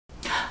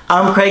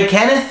I'm Craig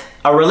Kenneth,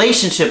 a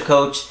relationship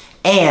coach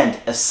and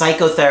a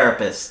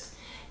psychotherapist.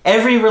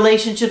 Every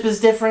relationship is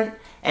different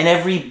and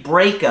every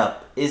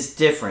breakup is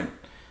different.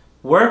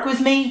 Work with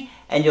me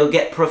and you'll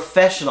get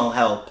professional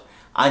help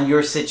on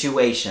your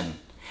situation.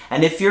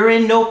 And if you're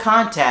in no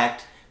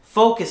contact,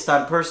 focused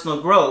on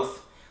personal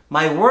growth,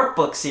 my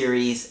workbook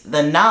series,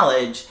 The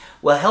Knowledge,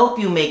 will help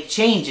you make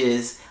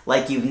changes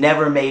like you've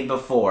never made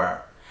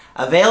before.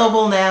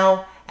 Available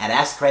now at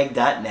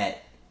AskCraig.net.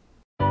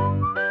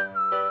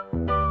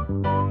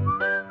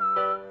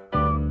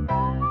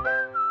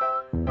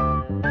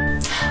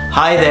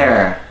 Hi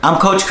there, I'm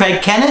Coach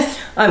Craig Kenneth.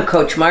 I'm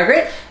Coach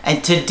Margaret.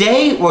 And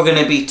today we're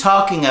going to be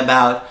talking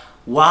about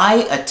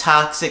why a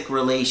toxic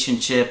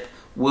relationship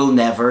will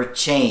never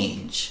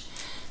change.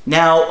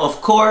 Now,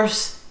 of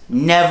course,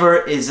 never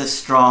is a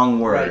strong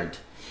word. Right.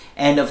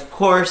 And of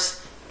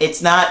course,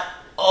 it's not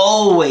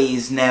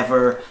always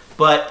never,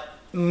 but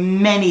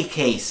many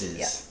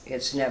cases. yeah,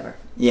 it's never.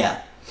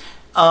 Yeah.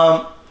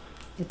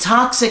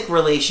 Toxic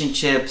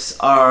relationships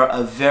are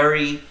a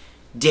very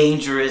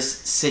dangerous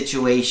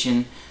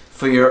situation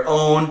for your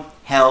own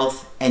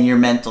health and your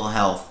mental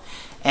health.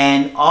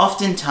 And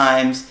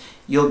oftentimes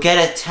you'll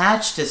get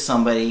attached to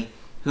somebody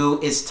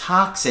who is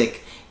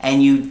toxic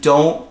and you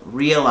don't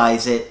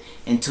realize it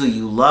until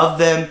you love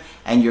them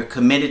and you're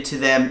committed to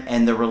them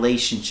and the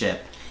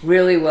relationship.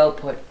 Really well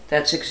put.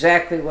 That's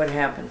exactly what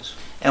happens.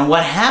 And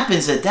what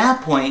happens at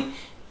that point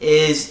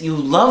is you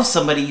love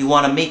somebody, you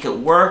want to make it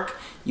work,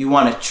 you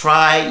want to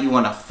try, you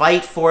want to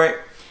fight for it,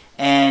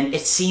 and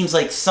it seems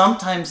like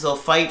sometimes they'll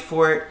fight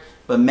for it,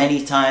 but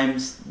many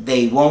times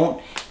they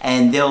won't,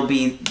 and they'll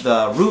be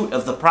the root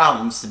of the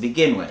problems to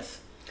begin with.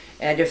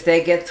 And if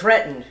they get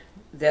threatened,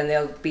 then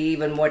they'll be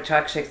even more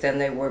toxic than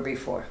they were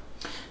before.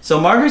 So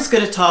Margaret's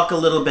going to talk a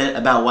little bit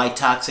about why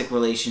toxic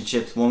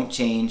relationships won't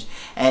change,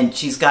 and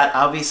she's got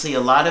obviously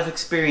a lot of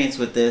experience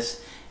with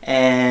this,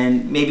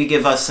 and maybe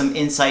give us some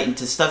insight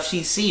into stuff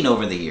she's seen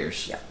over the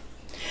years. Yeah.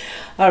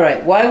 All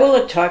right, why will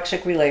a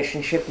toxic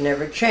relationship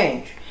never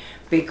change?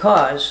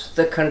 Because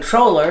the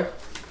controller,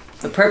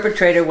 the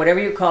perpetrator, whatever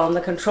you call him,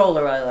 the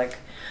controller I like,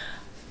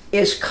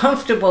 is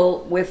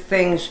comfortable with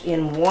things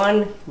in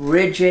one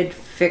rigid,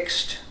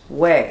 fixed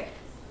way,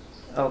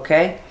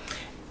 okay?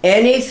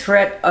 Any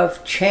threat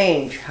of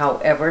change,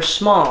 however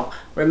small,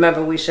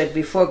 remember we said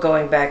before,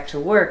 going back to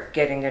work,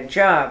 getting a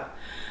job,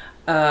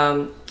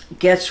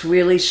 gets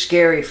really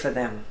scary for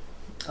them,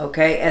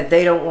 okay? And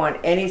they don't want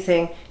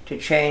anything to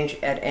change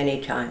at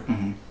any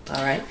time,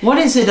 all right? What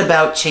is it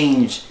about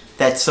change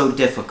that's so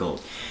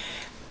difficult?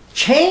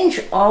 Change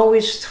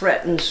always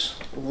threatens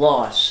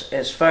loss,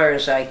 as far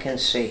as I can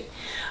see.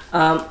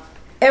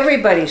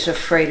 Everybody's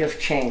afraid of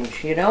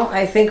change, you know?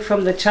 I think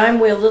from the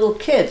time we're little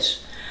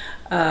kids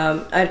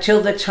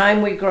until the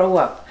time we grow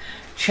up,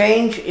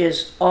 change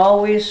is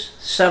always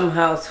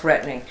somehow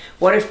threatening.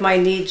 What if my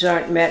needs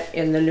aren't met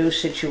in the new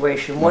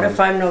situation? What if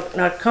I'm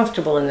not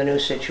comfortable in the new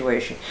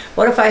situation?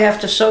 What if I have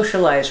to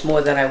socialize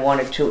more than I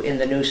wanted to in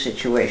the new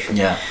situation?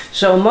 Yeah.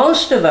 So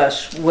most of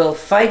us will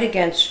fight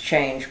against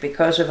change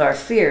because of our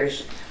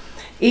fears,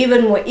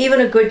 even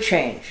a good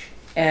change.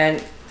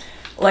 And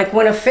like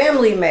when a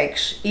family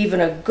makes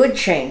even a good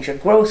change, a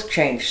growth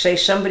change, say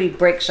somebody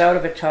breaks out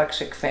of a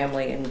toxic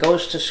family and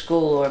goes to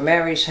school or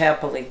marries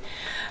happily,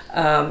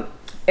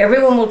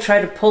 everyone will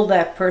try to pull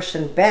that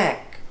person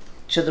back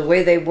to the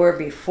way they were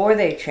before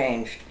they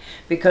changed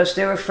because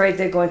they're afraid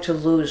they're going to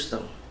lose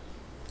them,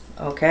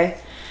 okay?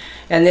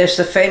 And there's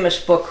the famous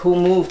book, Who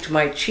Moved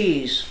My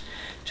Cheese,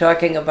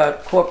 talking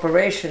about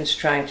corporations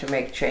trying to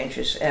make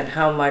changes and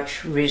how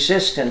much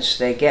resistance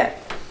they get,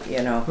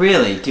 you know.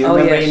 Really? Do you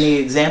remember any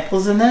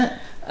examples in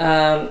that?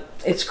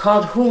 It's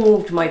called Who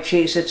Moved My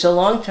Cheese. It's a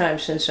long time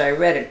since I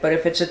read it, but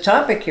if it's a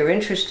topic you're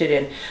interested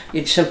in,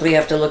 you'd simply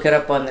have to look it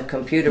up on the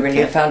computer, and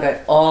you found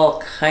out all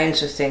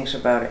kinds of things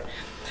about it.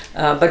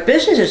 But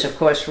businesses, of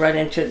course, run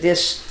into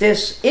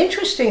this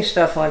interesting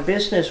stuff on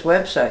business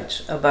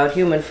websites about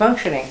human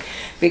functioning,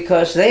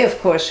 because they, of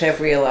course, have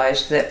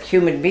realized that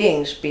human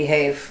beings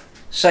behave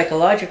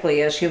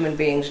psychologically as human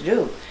beings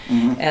do,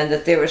 and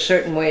that there are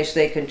certain ways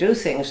they can do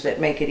things that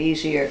make it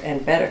easier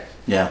and better.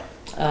 Yeah.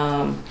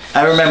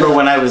 I remember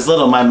when I was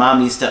little, my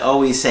mom used to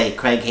always say,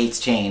 Craig hates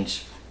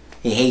change.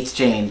 He hates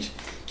change.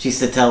 She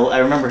used to I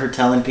remember her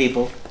telling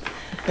people.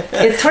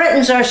 It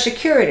threatens our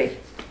security.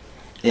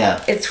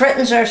 Yeah. It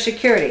threatens our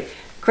security.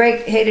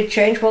 Craig hated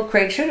change. Well,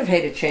 Craig should have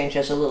hated change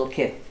as a little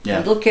kid. Yeah.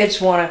 And little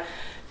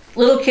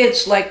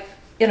kids like,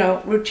 you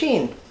know,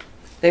 routine.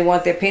 They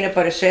want their peanut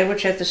butter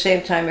sandwich at the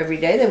same time every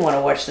day. They want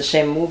to watch the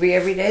same movie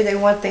every day. They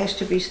want things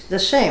to be the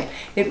same.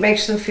 It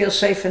makes them feel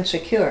safe and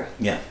secure.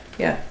 Yeah.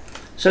 Yeah.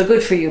 So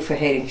good for you for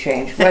hating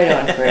change. Right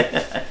on, Craig.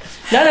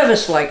 None of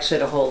us likes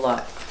it a whole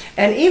lot.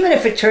 And even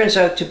if it turns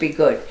out to be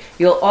good,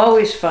 you'll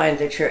always find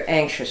that you're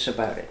anxious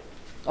about it.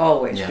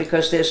 Always. Yeah.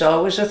 Because there's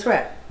always a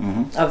threat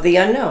of the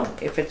unknown.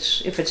 If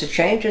it's a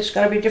change, it's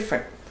going to be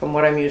different from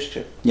what I'm used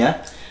to.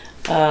 Yeah.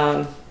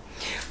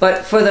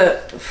 But for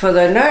the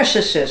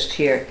narcissist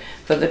here,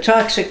 for the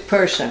toxic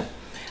person,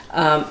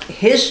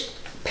 his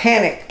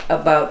panic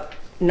about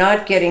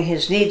not getting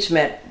his needs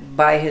met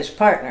by his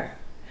partner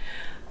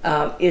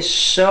is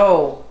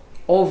so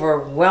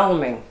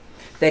overwhelming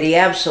that he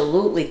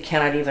absolutely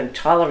cannot even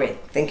tolerate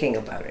thinking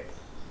about it.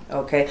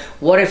 Okay?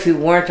 What if you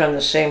weren't on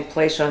the same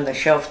place on the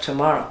shelf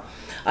tomorrow?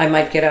 I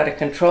might get out of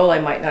control. I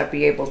might not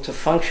be able to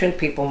function.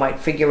 People might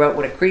figure out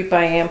what a creep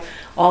I am.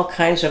 All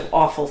kinds of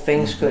awful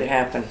things could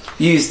happen.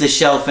 Use the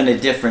shelf in a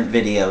different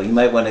video. You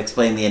might want to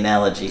explain the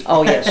analogy.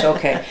 Oh, yes,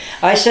 okay.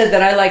 I said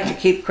that I like to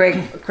keep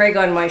Craig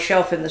on my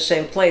shelf in the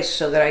same place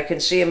so that I can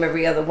see him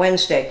every other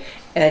Wednesday,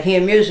 and he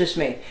amuses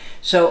me.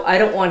 So I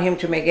don't want him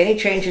to make any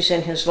changes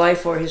in his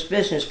life or his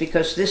business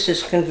because this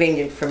is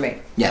convenient for me.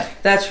 Yeah.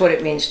 That's what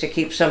it means to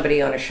keep somebody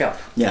on a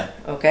shelf. Yeah.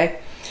 Okay?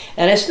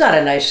 And it's not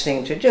a nice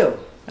thing to do.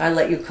 I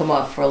let you come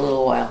off for a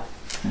little while.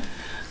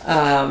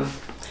 I'm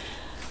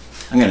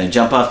going to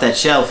jump off that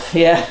shelf.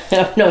 Yeah,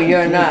 no,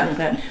 you're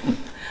not.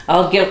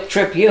 I'll guilt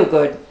trip you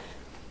good.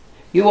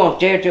 You won't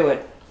dare do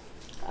it.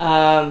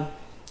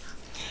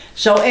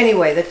 So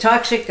anyway, the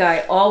toxic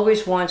guy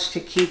always wants to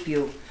keep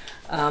you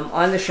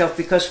on the shelf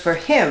because for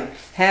him,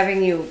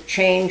 having you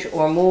change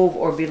or move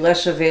or be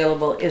less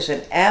available is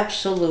an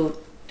absolute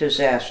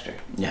disaster.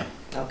 Yeah.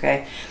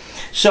 Okay?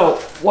 So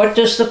what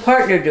does the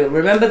partner do?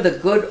 Remember the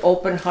good,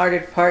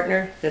 open-hearted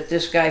partner that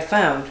this guy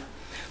found,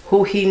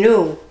 who he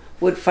knew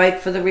would fight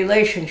for the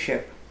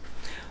relationship.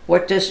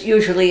 What does,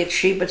 usually it's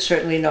she, but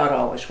certainly not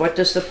always. What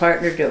does the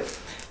partner do?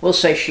 We'll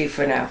say she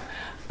for now.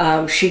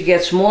 She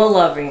gets more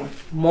loving,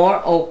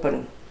 more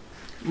open,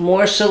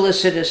 more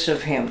solicitous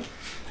of him,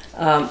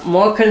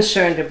 more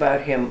concerned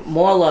about him,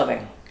 more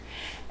loving.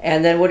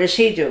 And then what does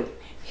he do?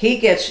 He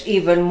gets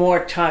even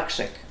more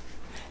toxic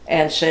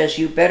and says,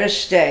 you better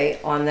stay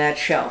on that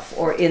shelf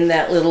or in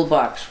that little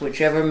box,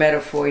 whichever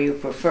metaphor you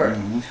prefer,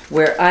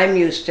 where I'm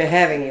used to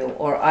having you,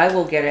 or I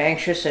will get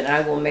anxious and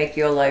I will make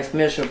your life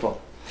miserable.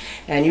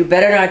 And you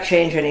better not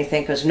change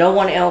anything because no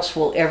one else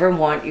will ever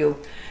want you.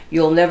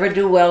 You'll never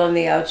do well in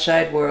the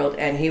outside world,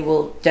 and he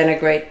will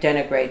denigrate.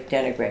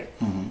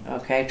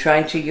 Okay,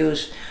 trying to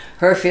use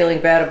her feeling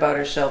bad about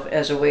herself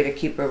as a way to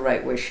keep her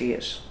right where she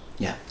is.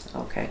 Yeah.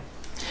 Okay.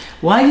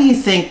 Why do you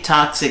think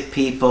toxic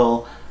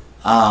people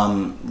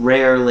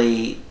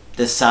rarely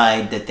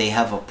decide that they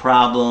have a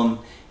problem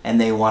and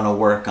they want to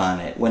work on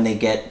it when they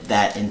get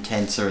that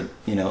intense? Or,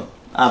 you know,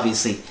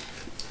 obviously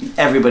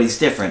everybody's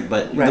different,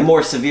 but Right. the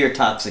more severe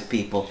toxic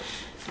people.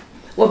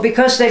 Well,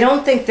 because they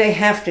don't think they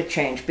have to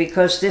change,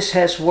 because this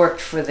has worked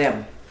for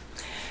them.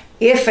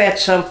 If at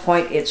some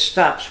point it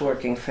stops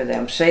working for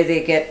them, say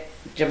they get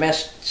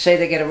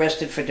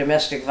arrested for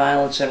domestic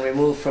violence and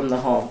removed from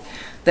the home,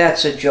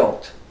 that's a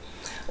jolt.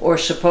 Or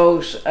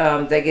suppose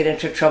they get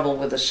into trouble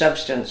with a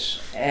substance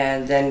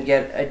and then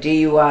get a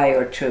DUI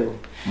or two.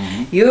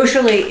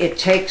 Usually it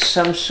takes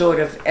some sort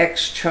of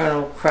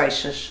external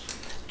crisis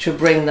to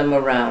bring them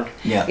around.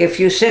 Yeah. If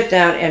you sit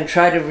down and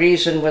try to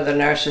reason with a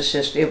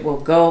narcissist, it will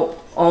go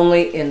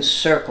only in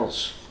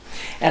circles.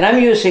 And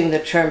I'm using the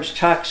terms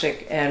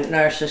toxic and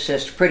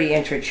narcissist pretty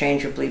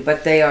interchangeably,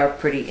 but they are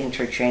pretty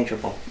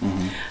interchangeable.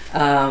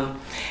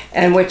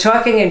 And we're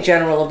talking in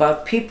general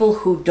about people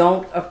who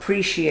don't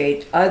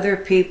appreciate other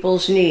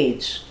people's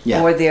needs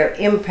or their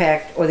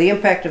impact or the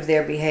impact of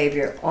their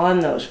behavior on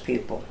those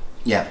people.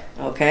 Yeah.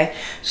 Okay?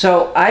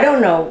 So I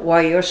don't know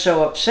why you're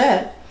so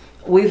upset.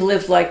 We've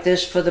lived like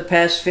this for the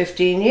past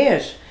 15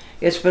 years.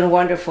 It's been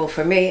wonderful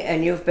for me,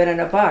 and you've been in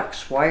a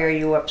box. Why are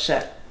you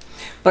upset?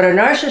 But a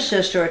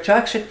narcissist or a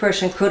toxic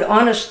person could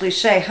honestly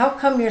say, how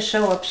come you're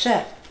so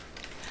upset?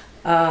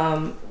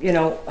 You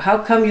know, how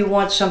come you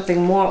want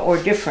something more or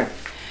different?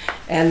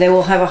 And they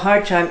will have a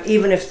hard time,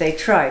 even if they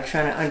trying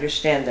to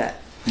understand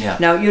that. Yeah.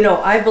 Now, you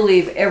know, I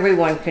believe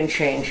everyone can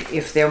change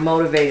if they're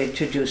motivated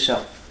to do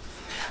so.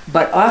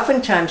 But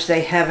oftentimes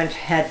they haven't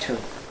had to,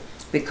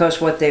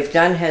 because what they've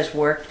done has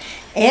worked,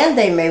 and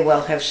they may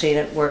well have seen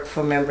it work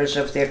for members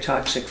of their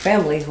toxic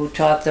family who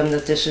taught them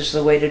that this is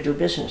the way to do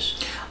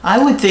business.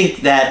 I would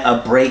think that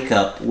a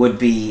breakup would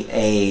be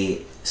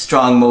a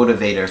strong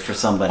motivator for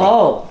somebody.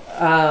 Oh,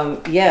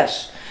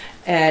 yes.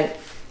 And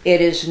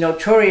it is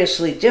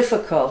notoriously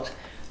difficult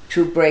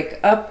to break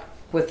up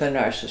with a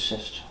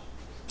narcissist,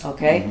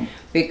 okay?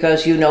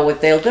 Because you know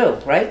what they'll do,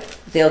 right?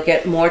 They'll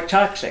get more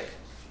toxic,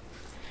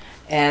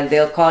 and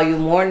they'll call you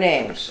more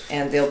names,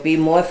 and they'll be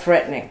more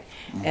threatening,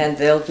 and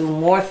they'll do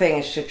more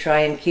things to try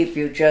and keep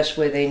you just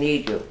where they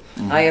need you.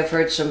 I have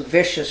heard some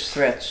vicious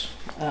threats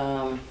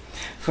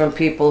from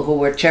people who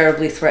were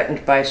terribly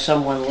threatened by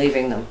someone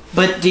leaving them.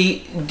 But do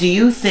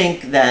you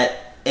think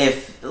that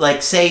if,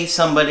 like, say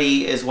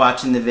somebody is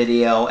watching the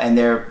video and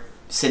they're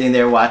sitting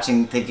there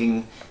watching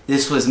thinking,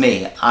 this was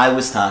me, I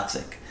was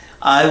toxic,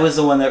 I was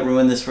the one that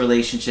ruined this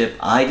relationship,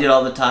 I did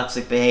all the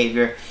toxic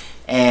behavior,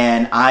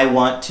 and I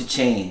want to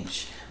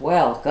change.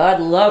 Well,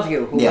 God love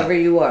you, whoever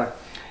you are.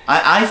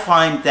 I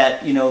find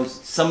that, you know,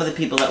 some of the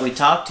people that we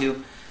talk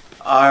to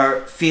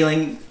are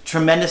feeling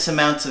tremendous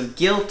amounts of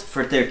guilt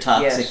for their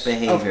toxic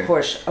behavior.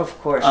 Of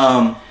course.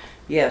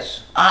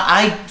 Yes.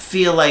 I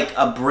feel like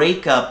a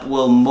breakup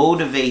will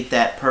motivate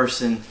that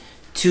person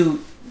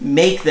to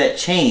make that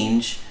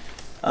change.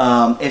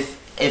 If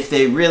if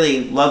they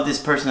really love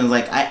this person and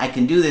like, I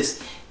can do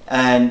this,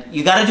 and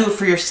you got to do it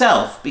for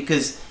yourself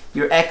because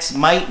your ex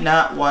might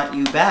not want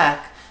you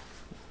back.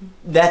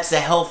 That's the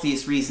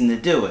healthiest reason to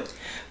do it.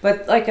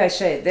 But like I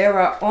say, there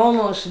are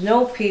almost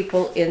no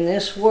people in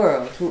this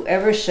world who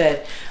ever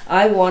said,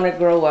 I want to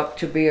grow up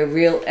to be a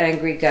real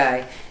angry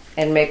guy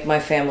and make my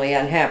family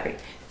unhappy.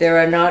 There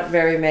are not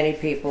very many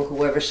people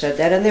who ever said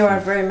that, and there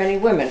aren't very many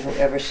women who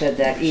ever said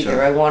that either.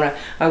 Sure. I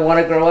want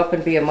to grow up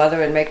and be a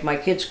mother and make my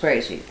kids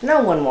crazy.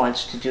 No one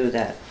wants to do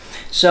that.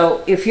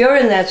 So if you're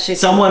in that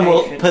situation... Someone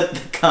will put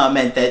the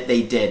comment that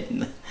they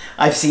did.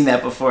 I've seen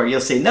that before.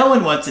 You'll say, no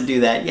one wants to do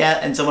that. Yeah,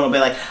 and someone will be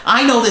like,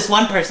 I know this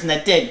one person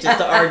that did, just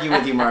to argue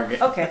with you,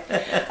 Margaret. Okay.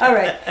 All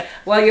right.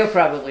 Well, you're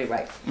probably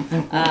right.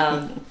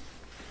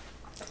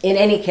 In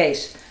any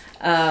case,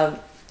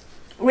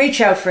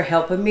 reach out for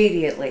help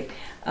immediately.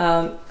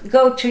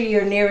 Go to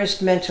your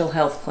nearest mental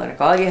health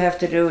clinic. All you have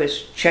to do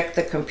is check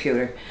the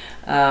computer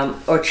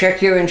or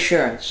check your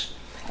insurance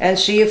and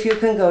see if you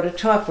can go to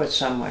talk with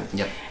someone.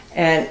 Yep.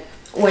 And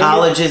when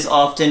colleges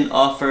often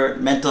offer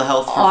mental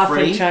health for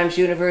free. Oftentimes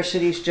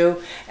universities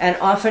do, and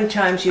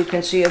oftentimes you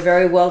can see a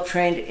very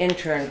well-trained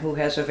intern who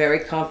has a very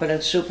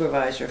competent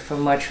supervisor for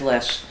much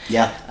less.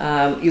 Yeah.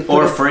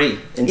 Or free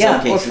in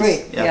some cases. Or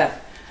free.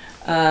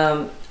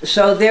 Yeah.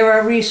 So there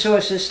are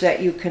resources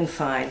that you can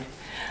find,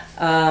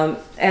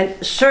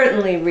 and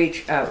certainly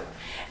reach out.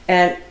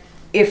 And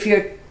if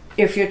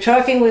you're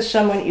talking with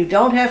someone, you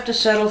don't have to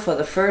settle for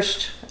the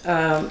first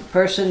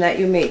person that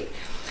you meet.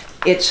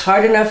 It's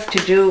hard enough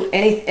to do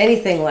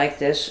anything like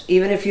this,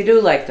 even if you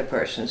do like the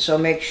person. So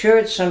make sure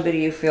it's somebody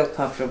you feel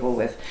comfortable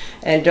with.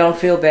 And don't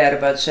feel bad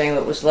about saying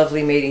it was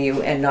lovely meeting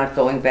you and not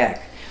going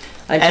back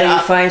until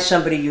you find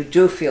somebody you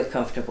do feel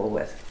comfortable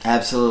with.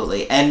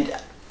 Absolutely. And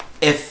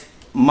if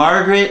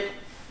Margaret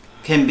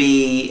can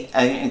be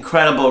an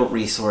incredible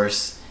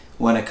resource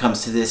when it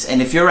comes to this,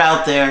 and if you're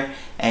out there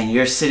and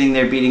you're sitting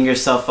there beating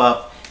yourself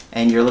up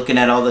and you're looking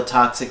at all the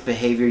toxic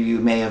behavior you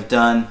may have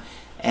done,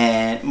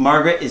 and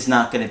Margaret is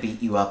not going to beat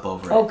you up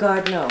over it. Oh,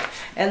 God, no.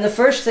 And the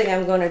first thing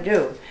I'm going to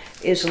do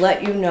is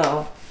let you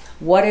know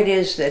what it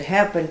is that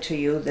happened to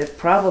you that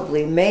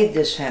probably made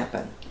this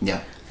happen.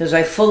 Yeah. Because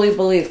I fully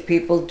believe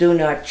people do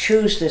not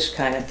choose this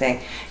kind of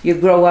thing. You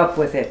grow up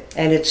with it,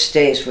 and it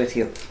stays with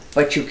you.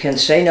 But you can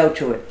say no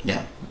to it.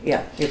 Yeah.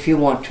 Yeah, if you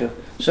want to.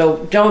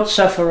 So don't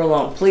suffer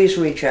alone. Please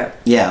reach out.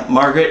 Yeah,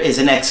 Margaret is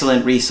an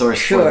excellent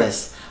resource for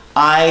this.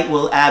 I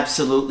will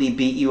absolutely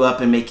beat you up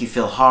and make you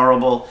feel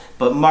horrible,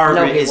 but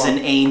Margaret is an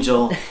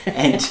angel,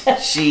 and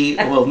she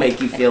will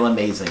make you feel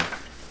amazing.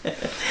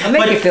 I'll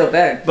make you feel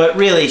better. But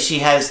really, she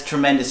has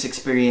tremendous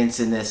experience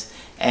in this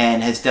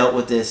and has dealt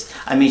with this.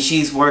 I mean,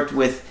 she's worked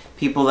with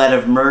people that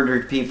have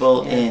murdered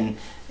people in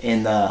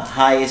the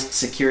highest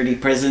security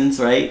prisons,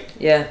 right?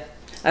 Yeah.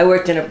 I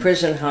worked in a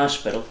prison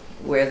hospital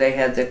where they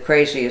had the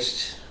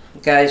craziest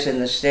guys in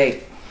the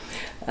state.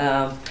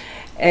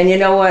 And you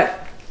know what?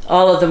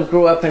 All of them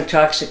grew up in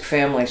toxic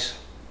families.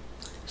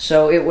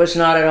 So it was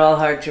not at all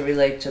hard to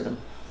relate to them.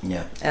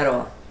 Yeah. At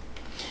all.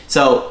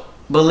 So,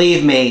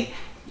 believe me,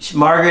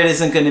 Margaret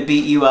isn't going to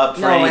beat you up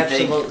for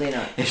anything. No, absolutely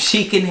not. If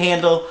she can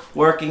handle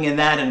working in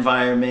that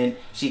environment,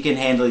 she can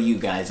handle you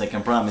guys. I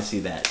can promise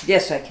you that.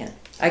 Yes, I can.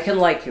 I can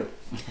like you.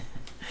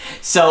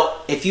 So,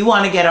 if you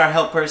want to get our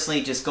help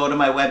personally, just go to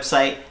my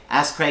website,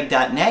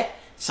 askcraig.net.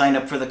 Sign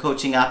up for the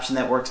coaching option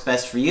that works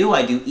best for you.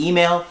 I do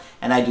email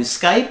and I do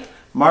Skype.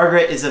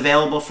 Margaret is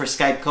available for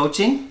Skype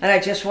coaching. And I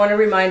just want to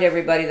remind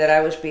everybody that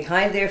I was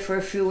behind there for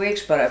a few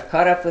weeks, but I've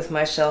caught up with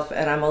myself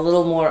and I'm a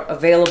little more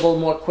available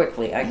more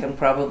quickly. I can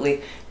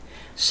probably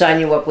sign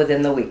you up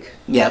within the week.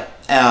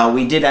 Yep.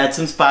 We did add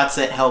some spots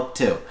that help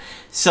too.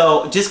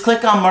 So just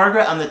click on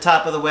Margaret on the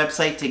top of the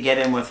website to get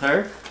in with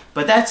her.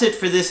 But that's it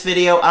for this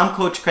video. I'm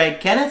Coach Craig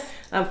Kenneth.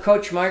 I'm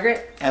Coach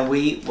Margaret. And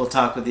we will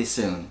talk with you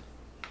soon.